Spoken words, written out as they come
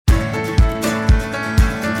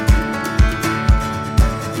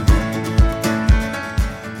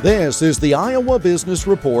This is the Iowa Business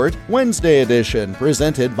Report Wednesday edition,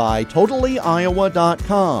 presented by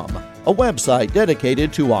TotallyIowa.com, a website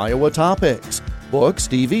dedicated to Iowa topics. Books,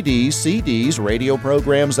 DVDs, CDs, radio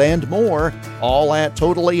programs, and more, all at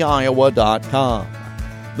TotallyIowa.com.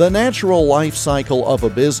 The natural life cycle of a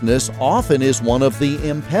business often is one of the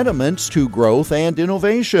impediments to growth and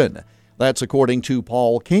innovation. That's according to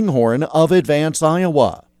Paul Kinghorn of Advance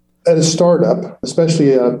Iowa. At a startup,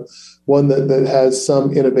 especially one that has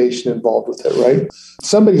some innovation involved with it, right?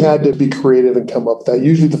 Somebody had to be creative and come up with that,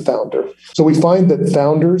 usually the founder. So we find that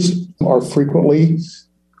founders are frequently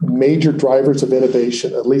major drivers of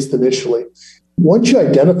innovation, at least initially. Once you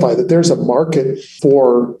identify that there's a market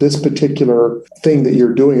for this particular thing that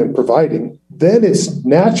you're doing and providing, then it's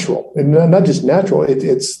natural. And not just natural,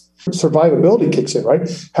 it's survivability kicks in, right?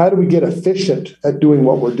 How do we get efficient at doing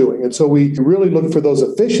what we're doing? And so we really look for those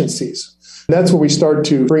efficiencies. And that's where we start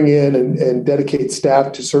to bring in and dedicate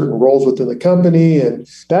staff to certain roles within the company. And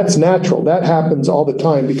that's natural. That happens all the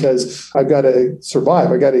time because I've got to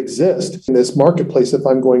survive. I got to exist in this marketplace if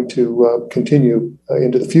I'm going to continue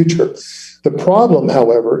into the future. The problem,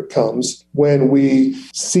 however, comes when we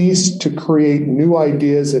cease to create new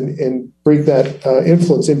ideas and bring that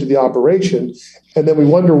influence into the operation. And then we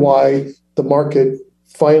wonder why the market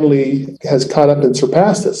finally has caught up and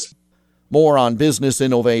surpassed us. More on business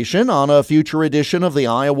innovation on a future edition of the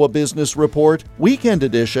Iowa Business Report Weekend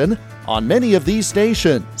Edition on many of these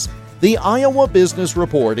stations. The Iowa Business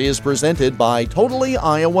Report is presented by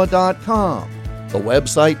TotallyIowa.com, the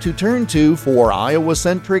website to turn to for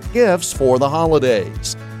Iowa-centric gifts for the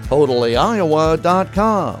holidays.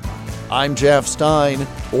 TotallyIowa.com. I'm Jeff Stein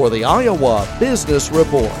for the Iowa Business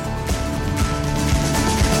Report.